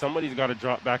 somebody's got to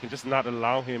drop back and just not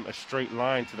allow him a straight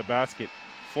line to the basket.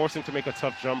 Force him to make a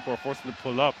tough jump or force him to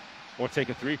pull up or take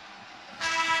a three.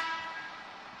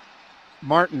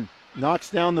 Martin knocks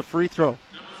down the free throw.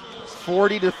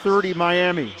 40-30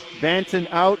 Miami.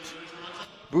 Banton out.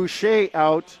 Boucher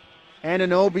out.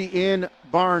 Anunoby in.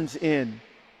 Barnes in.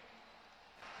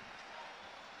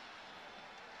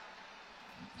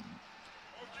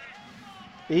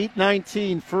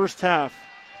 .8:19 first half.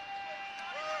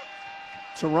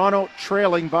 Toronto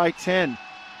trailing by 10.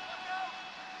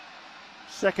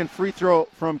 Second free throw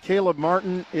from Caleb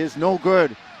Martin is no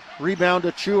good. Rebound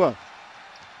Achua.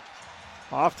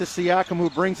 Off to Siakam, who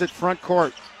brings it front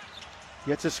court.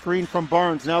 Gets a screen from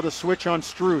Barnes. Now the switch on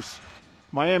Strus.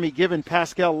 Miami giving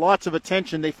Pascal lots of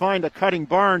attention. They find a cutting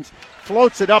Barnes.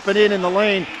 Floats it up and in the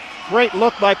lane. Great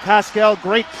look by Pascal.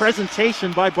 Great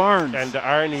presentation by Barnes. And the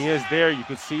irony is there, you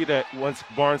could see that once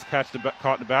Barnes caught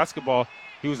the basketball,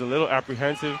 he was a little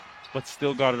apprehensive, but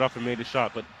still got it up and made a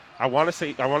shot. But I want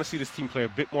to see this team play a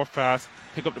bit more fast,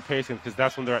 pick up the pace, because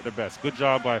that's when they're at their best. Good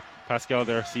job by Pascal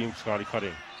there, seeing Scotty cut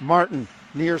in. Martin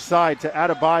near side to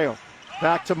Adebayo.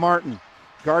 Back to Martin,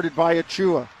 guarded by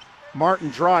Achua. Martin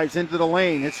drives into the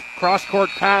lane. It's cross-court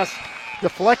pass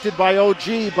deflected by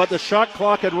OG, but the shot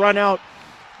clock had run out.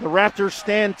 The Raptors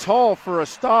stand tall for a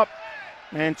stop,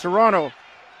 and Toronto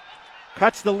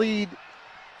cuts the lead,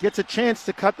 gets a chance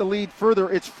to cut the lead further.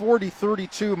 It's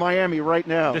 40-32 Miami right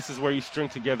now. This is where you string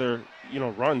together,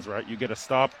 runs, right? You get a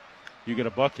stop, you get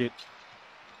a bucket.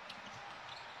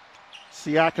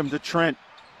 Siakam to Trent,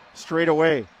 straight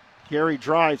away. Gary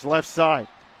drives left side.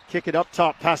 Kick it up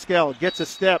top. Pascal gets a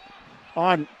step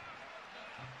on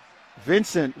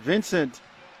Vincent. Vincent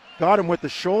got him with the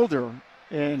shoulder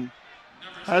and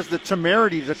has the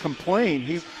temerity to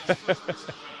complain.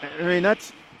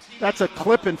 That's a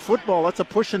clip in football. That's a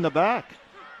push in the back.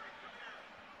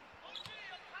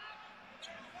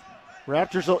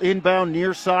 Raptors will inbound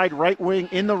near side, right wing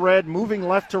in the red, moving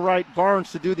left to right.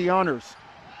 Barnes to do the honors.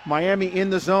 Miami in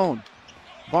the zone.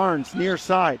 Barnes near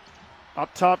side.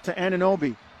 Up top to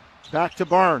Anunoby. Back to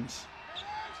Barnes.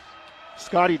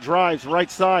 Scotty drives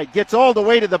right side. Gets all the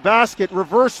way to the basket.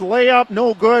 Reverse layup,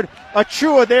 no good.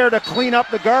 Achua there to clean up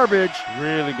the garbage.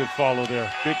 Really good follow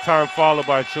there. Big time follow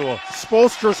by Achua.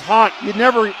 Spoelstra's hot.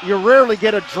 You rarely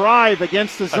get a drive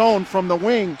against the zone from the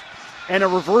wing. And a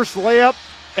reverse layup,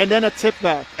 and then a tip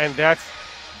back. And that's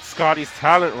Scotty's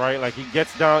talent, right? Like he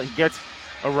gets down, he gets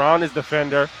around his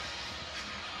defender,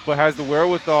 but has the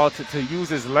wherewithal to use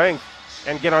his length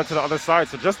and get onto the other side.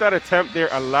 So just that attempt there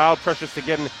allowed Precious to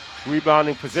get in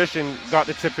rebounding position, got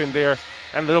the tip in there,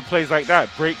 and little plays like that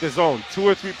break the zone. 2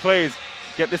 or 3 plays,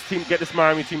 get this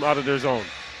Miami team out of their zone.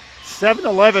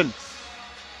 7-11.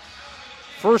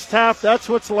 First half, that's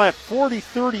what's left.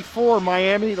 40-34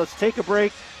 Miami. Let's take a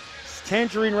break. It's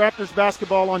Tangerine Raptors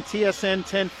basketball on TSN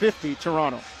 1050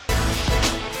 Toronto.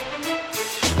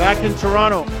 Back in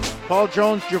Toronto, Paul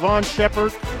Jones, Javon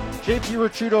Shepherd, JP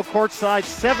Ricciuto courtside.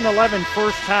 7-11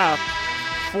 first half.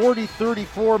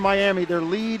 40-34 Miami. Their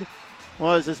lead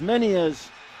was as many as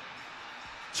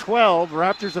 12.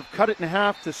 Raptors have cut it in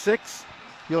half to 6.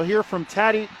 You'll hear from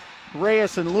Taddy,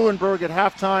 Reyes, and Leuenberg at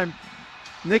halftime.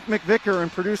 Nick McVicker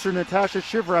and producer Natasha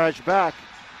Shivraj back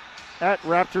at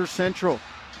Raptors Central.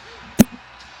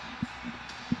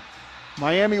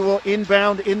 Miami will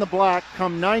inbound in the black,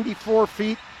 come 94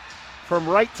 feet from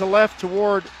right to left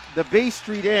toward the Bay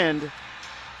Street end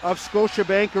of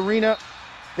Scotiabank Arena.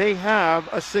 They have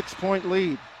a 6-point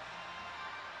lead.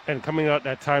 And coming out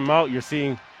that timeout, you're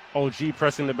seeing OG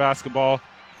pressing the basketball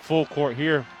full court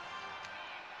here.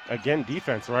 Again,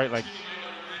 defense, right? Like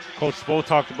Coach Spo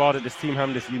talked about it, this team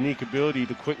having this unique ability,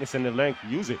 the quickness and the length,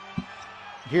 use it.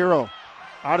 Hero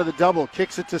out of the double,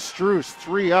 kicks it to Strus.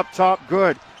 3 up top,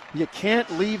 good. You can't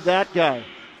leave that guy.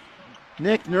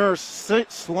 Nick Nurse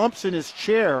slumps in his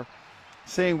chair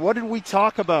saying, what did we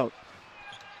talk about?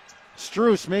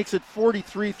 Strus makes it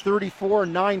 43-34,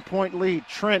 9-point lead.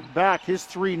 Trent back, his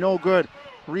 3 no good.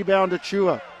 Rebound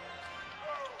Achua.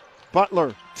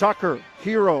 Butler, Tucker,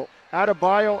 Hero,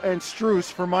 Adebayo, and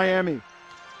Strus for Miami.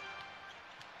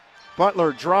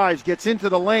 Butler drives, gets into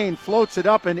the lane, floats it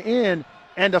up and in,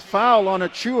 and a foul on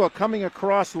Achua coming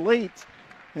across late.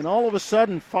 And all of a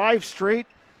sudden, 5 straight,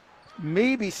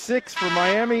 maybe 6 for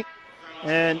Miami.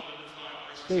 And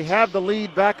they have the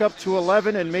lead back up to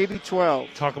 11 and maybe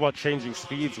 12. Talk about changing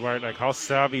speeds, right? Like how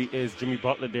savvy is Jimmy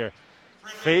Butler there?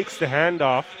 Fakes the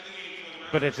handoff,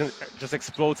 but it just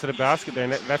explodes to the basket there,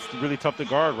 and that's really tough to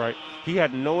guard, right? He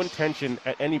had no intention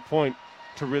at any point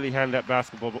to really hand that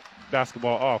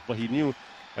basketball off, but he knew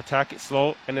attack it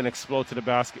slow and then explode to the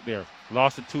basket there.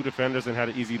 Lost to 2 defenders and had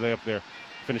an easy layup there,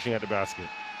 finishing at the basket.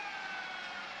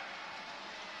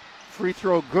 Free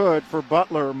throw good for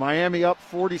Butler. Miami up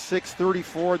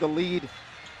 46-34. The lead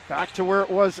back to where it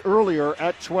was earlier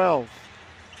at 12.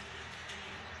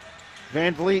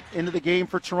 Van Vliet into the game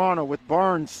for Toronto with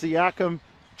Barnes, Siakam,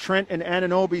 Trent, and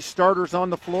Anunoby starters on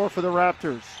the floor for the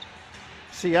Raptors.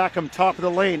 Siakam top of the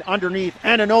lane, underneath.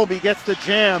 Anunoby gets the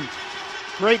jam.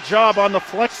 Great job on the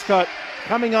flex cut.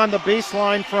 Coming on the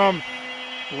baseline from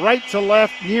right to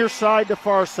left, near side to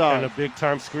far side. And a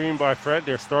big-time screen by Fred.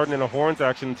 They're starting in a horns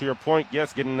action. To your point,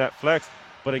 yes, getting that flex.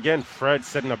 But again, Fred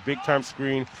setting a big-time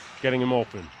screen, getting him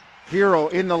open. Hero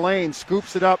in the lane,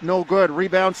 scoops it up, no good.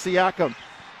 Rebound Siakam.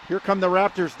 Here come the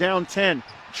Raptors down 10.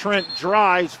 Trent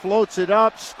drives, floats it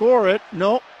up, score it.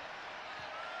 Nope.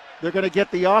 They're going to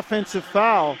get the offensive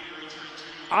foul.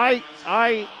 I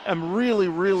am really...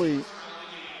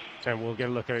 And we'll get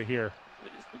a look at it here.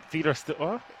 Feet are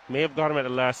still... may have got him at the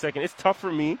last second. It's tough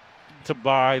for me to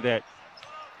buy that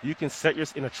you can set your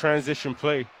in a transition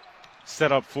play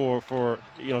set up for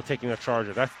taking a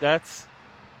charger. That's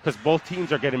because both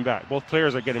teams are getting back. Both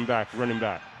players are getting back, running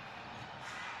back.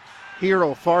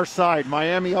 Hero far side.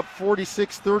 Miami up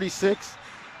 46-36.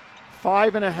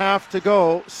 5.5 to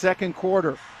go, second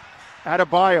quarter.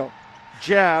 Adebayo,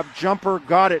 jab, jumper,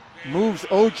 got it. Moves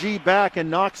OG back and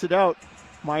knocks it out.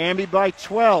 Miami by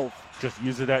 12. Just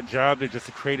using that jab there just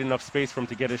to create enough space for him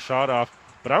to get his shot off.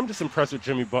 But I'm just impressed with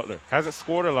Jimmy Butler. Hasn't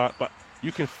scored a lot, but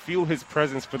you can feel his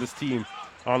presence for this team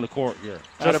on the court here.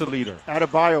 Just a leader.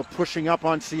 Adebayo pushing up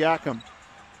on Siakam.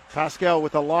 Pascal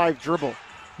with a live dribble.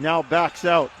 Now backs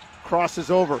out. Crosses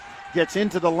over. Gets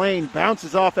into the lane.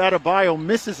 Bounces off Adebayo.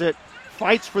 Misses it.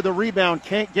 Fights for the rebound.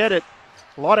 Can't get it.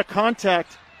 A lot of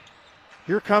contact.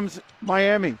 Here comes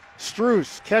Miami.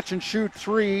 Strus, catch and shoot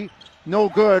 3. No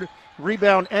good.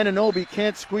 Rebound, Anunoby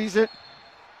can't squeeze it.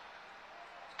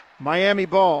 Miami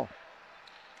ball.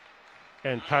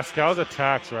 And Pascal's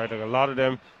attacks, right? Like a lot of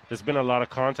them, there's been a lot of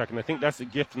contact, and I think that's the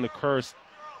gift and the curse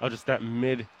of just that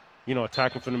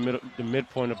attacking from the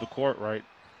midpoint of the court, right?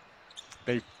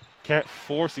 they can't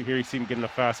force you here. You see him getting a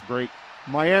fast break.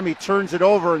 Miami turns it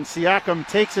over, and Siakam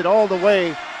takes it all the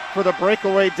way for the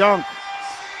breakaway dunk.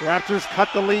 Raptors cut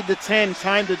the lead to 10.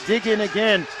 Time to dig in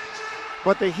again.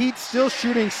 But the Heat still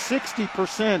shooting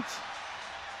 60%.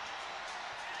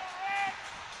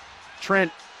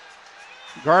 Trent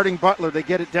guarding Butler. They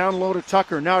get it down low to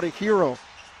Tucker. Now to Hero.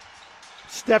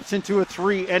 Steps into a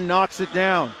three and knocks it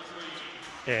down.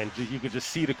 And you could just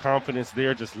see the confidence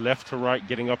there, just left to right,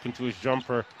 getting up into his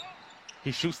jumper.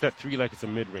 He shoots that three like it's a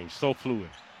mid-range. So fluid.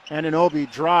 Anunoby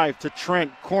drive to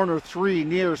Trent. Corner three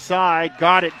near side.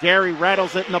 Got it. Gary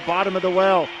rattles it in the bottom of the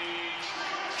well.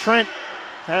 Trent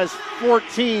has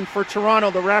 14 for Toronto.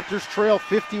 The Raptors trail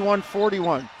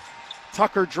 51-41.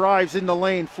 Tucker drives in the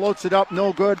lane. Floats it up.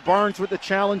 No good. Barnes with the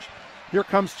challenge. Here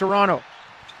comes Toronto.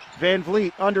 Van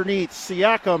Vliet underneath.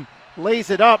 Siakam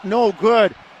lays it up. No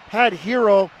good. Had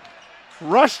Hero.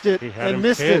 Rushed it and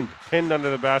missed it. Pinned under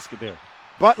the basket there.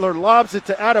 Butler lobs it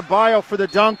to Adebayo for the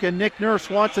dunk, and Nick Nurse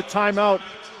wants a timeout.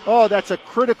 Oh, that's a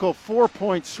critical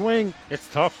 4-point swing.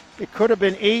 It's tough. It could have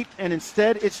been 8, and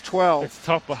instead it's 12. It's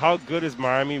tough, but how good is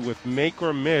Miami with make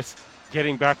or miss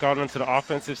getting back out onto the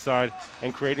offensive side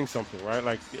and creating something, right?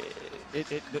 Like,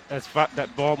 that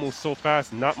ball moves so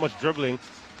fast, not much dribbling,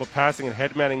 but passing and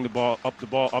headmanning the ball up the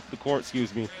court,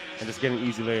 and just getting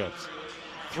easy layups.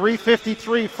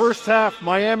 3:53 first half.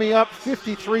 Miami up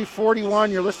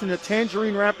 53-41. You're listening to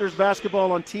Tangerine Raptors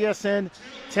basketball on TSN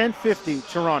 1050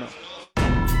 Toronto.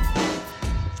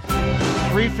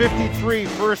 3:53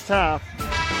 first half.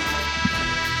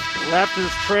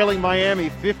 Raptors trailing Miami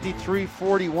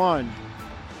 53-41.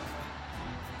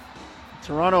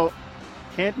 Toronto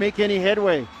can't make any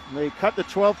headway. They cut the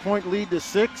 12-point lead to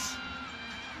 6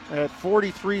 at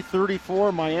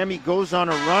 43-34. Miami goes on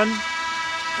a run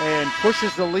and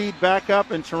pushes the lead back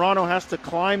up, and Toronto has to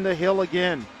climb the hill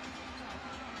again.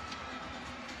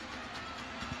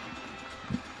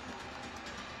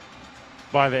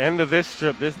 By the end of this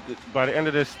stretch,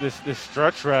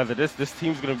 this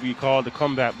team's going to be called the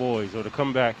Comeback Boys or the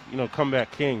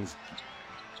Comeback Kings.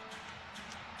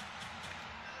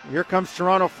 Here comes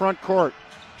Toronto front court.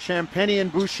 Champagny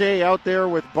and Boucher out there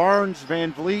with Barnes,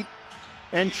 Van Vliet,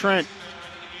 and Trent.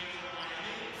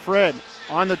 Fred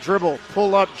on the dribble,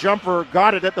 pull-up jumper,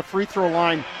 got it at the free throw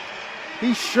line.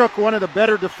 He shook one of the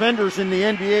better defenders in the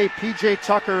NBA, P.J.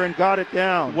 Tucker, and got it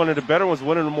down. One of the better ones,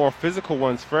 one of the more physical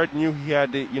ones. Fred knew he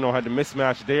had the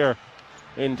mismatch there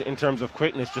in terms of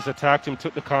quickness. Just attacked him,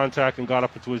 took the contact, and got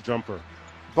up into his jumper.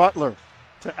 Butler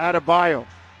to Adebayo,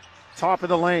 top of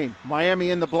the lane.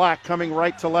 Miami in the black, coming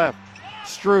right to left.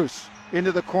 Strus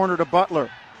into the corner to Butler.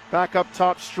 Back up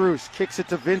top, Strus kicks it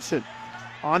to Vincent.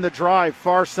 On the drive,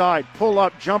 far side,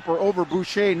 pull-up jumper over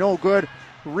Boucher, no good.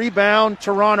 Rebound,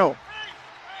 Toronto.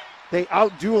 They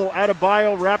outduel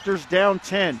Adebayo, Raptors down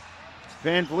 10.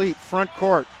 Van Vliet, front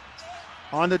court,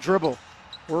 on the dribble.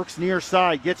 Works near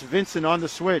side, gets Vincent on the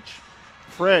switch.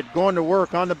 Fred going to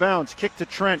work on the bounce, kick to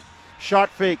Trent. Shot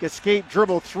fake, escape,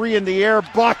 dribble, three in the air,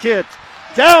 bucket.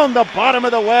 Down the bottom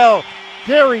of the well.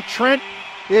 Gary Trent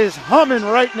is humming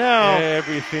right now.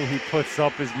 Everything he puts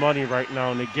up is money right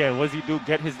now. And again, what does he do?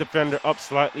 Get his defender up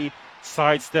slightly,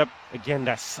 sidestep. Again,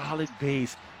 that solid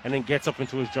base, and then gets up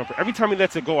into his jumper. Every time he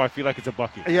lets it go, I feel like it's a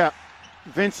bucket. Yeah.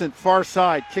 Vincent, far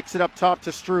side, kicks it up top to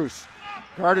Strus.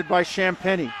 Guarded by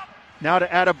Champagny. Now to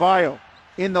Adebayo.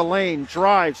 In the lane,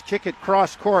 drives, kick it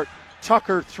cross court.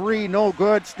 Tucker, three, no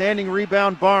good. Standing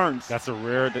rebound, Barnes. That's a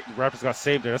rare, the Raptors got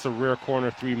saved there. That's a rare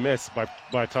corner three miss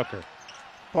by Tucker.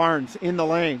 Barnes in the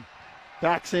lane.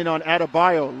 Backs in on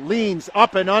Adebayo. Leans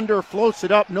up and under, floats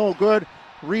it up, no good.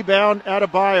 Rebound,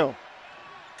 Adebayo.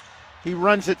 He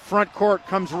runs it front court,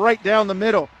 comes right down the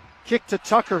middle. Kick to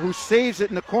Tucker, who saves it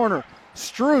in the corner.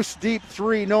 Strus, deep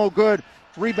three, no good.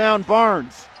 Rebound,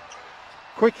 Barnes.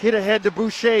 Quick hit ahead to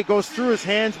Boucher, goes through his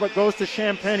hands, but goes to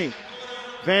Champagny.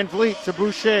 Van Vliet to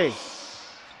Boucher.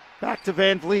 Back to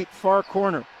Van Vliet, far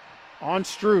corner. On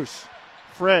Strus.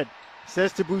 Fred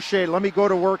says to Boucher, let me go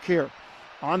to work here.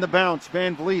 On the bounce,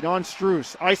 Van Vliet on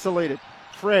Strus. Isolated.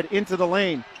 Fred into the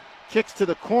lane. Kicks to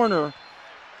the corner,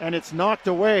 and it's knocked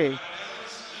away.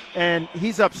 And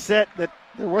he's upset that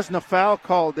there wasn't a foul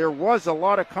called. There was a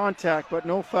lot of contact, but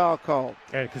no foul called.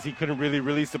 Yeah, because he couldn't really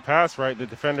release the pass, right? The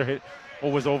defender hit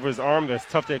was over his arm. That's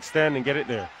tough to extend and get it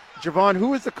there. Javon, who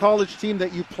was the college team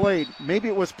that you played? Maybe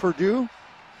it was Purdue.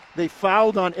 They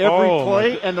fouled on every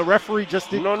play, and the referee just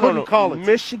couldn't call it.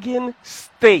 Michigan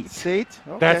State. Okay.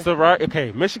 That's the right.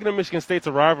 Okay, Michigan and Michigan State's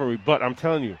a rivalry, but I'm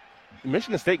telling you,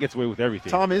 Michigan State gets away with everything.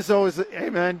 Tom Izzo is, hey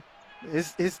man,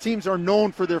 His teams are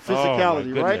known for their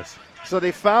physicality, my right? goodness. So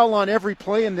they foul on every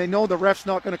play, and they know the ref's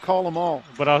not going to call them all.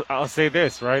 But I'll say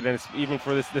this, right? And it's even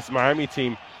for this Miami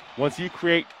team, once you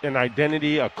create an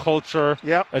identity, a culture,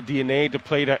 Yep. a DNA to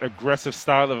play that aggressive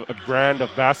style of a brand of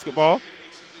basketball,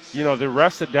 the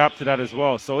refs adapt to that as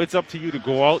well. So it's up to you to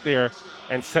go out there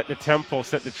and set the tempo,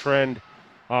 set the trend,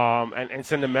 and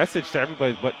send a message to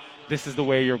everybody. But this is the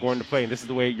way you're going to play, and this is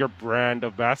the way your brand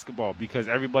of basketball, because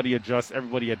everybody adjusts,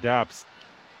 everybody adapts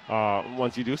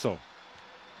once you do so.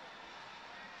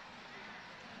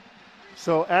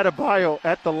 So Adebayo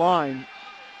at the line,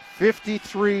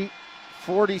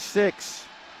 53-46.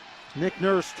 Nick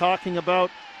Nurse talking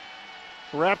about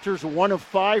Raptors 1 of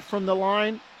 5 from the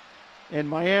line, and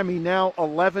Miami now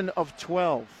 11 of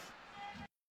 12.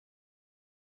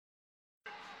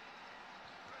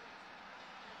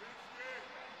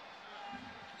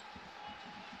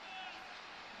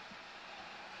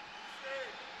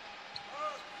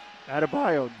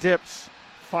 Adebayo dips,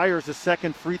 fires a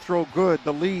second free throw good.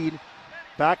 The lead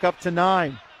back up to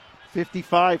 9,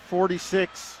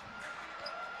 55-46.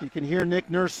 You can hear Nick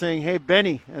Nurse saying, hey,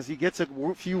 Benny, as he gets a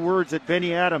few words at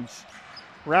Benny Adams.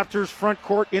 Raptors front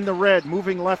court in the red,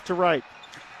 moving left to right.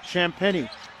 Champagnie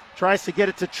tries to get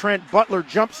it to Trent. Butler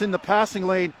jumps in the passing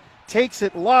lane, takes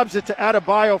it, lobs it to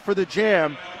Adebayo for the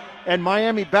jam. And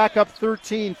Miami back up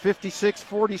 13,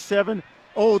 56-47.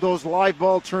 Oh, those live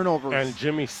ball turnovers. And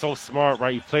Jimmy's so smart,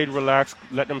 right? He played relaxed,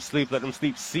 let them sleep.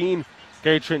 Seen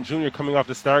Gary Trent Jr. coming off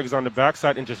the Stargazers on the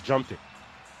backside and just jumped it.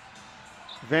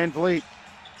 Van Vliet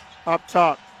up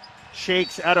top,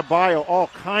 shakes Adebayo, all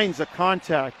kinds of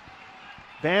contact.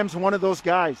 Bam's one of those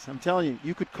guys. I'm telling you,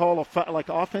 you could call like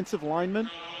offensive lineman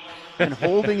and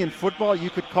holding in football, you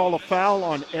could call a foul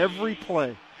on every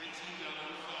play.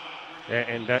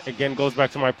 And that, again, goes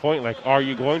back to my point, like, are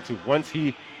you going to? Once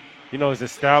he, is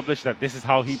established that this is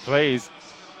how he plays,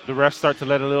 the refs start to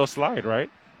let a little slide, right?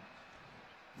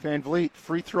 Van Vliet,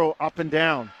 free throw up and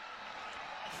down.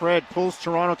 Fred pulls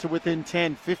Toronto to within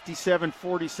 10,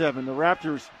 57-47. The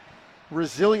Raptors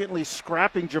resiliently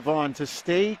scrapping Javon to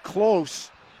stay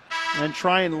close and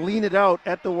try and lean it out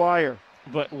at the wire.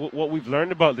 But what we've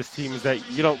learned about this team is that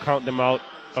you don't count them out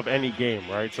of any game,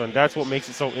 right? So, and that's what makes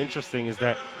it so interesting, is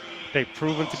that they've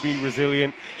proven to be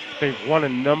resilient. They've won a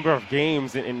number of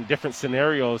games in different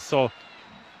scenarios. So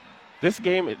this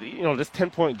game, this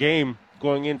 10-point game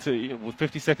going into with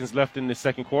 50 seconds left in the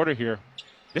second quarter here,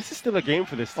 this is still a game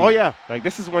for this team. Oh, yeah. Like,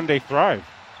 this is when they thrive.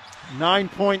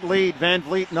 9-point lead. Van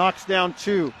Vliet knocks down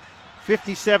 2.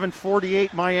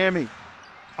 57-48 Miami.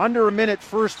 Under a minute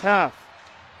first half.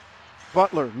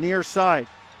 Butler near side.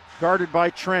 Guarded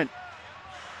by Trent.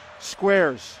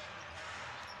 Squares.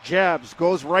 Jabs.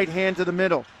 Goes right hand to the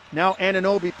middle. Now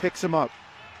Anunoby picks him up.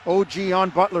 OG on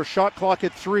Butler. Shot clock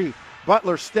at 3.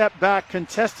 Butler step back.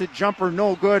 Contested jumper.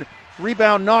 No good.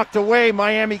 Rebound knocked away.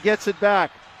 Miami gets it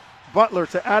back. Butler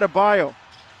to Adebayo.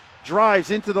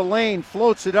 Drives into the lane.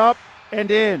 Floats it up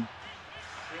and in.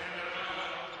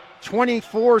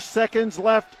 24 seconds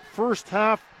left. First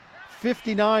half.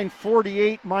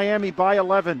 59-48. Miami by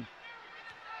 11.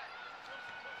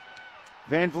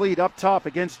 Van Vliet up top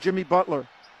against Jimmy Butler.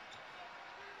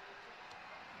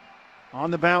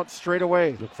 On the bounce straight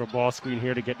away. Look for a ball screen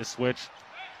here to get the switch.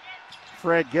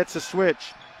 Fred gets a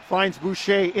switch. Finds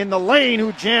Boucher in the lane,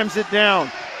 who jams it down.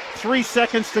 3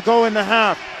 seconds to go in the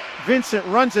half. Vincent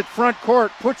runs it front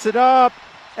court, puts it up,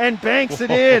 and banks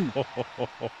it in.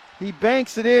 He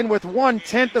banks it in with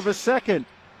 1/10 of a second.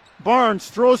 Barnes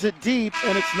throws it deep,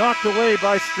 and it's knocked away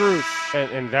by Strus.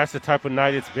 And that's the type of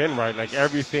night it's been, right? Like,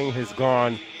 everything has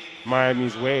gone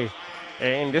Miami's way.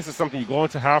 And this is something you go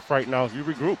into half right now, you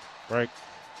regroup, right?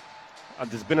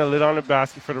 There's been a lid on the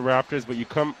basket for the Raptors, but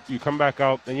you come back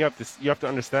out, and you have to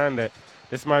understand that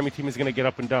this Miami team is going to get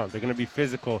up and down. They're going to be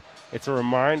physical. It's a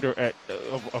reminder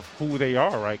of who they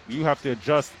are, right? You have to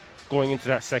adjust going into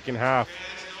that second half.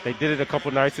 They did it a couple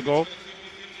nights ago.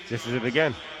 This is it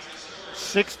again.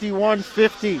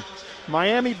 61-50.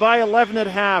 Miami by 11 at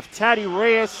half. Taddy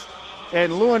Reyes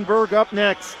and Leuenberg up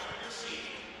next.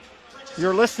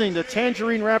 You're listening to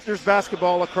Tangerine Raptors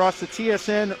basketball across the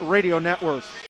TSN radio network.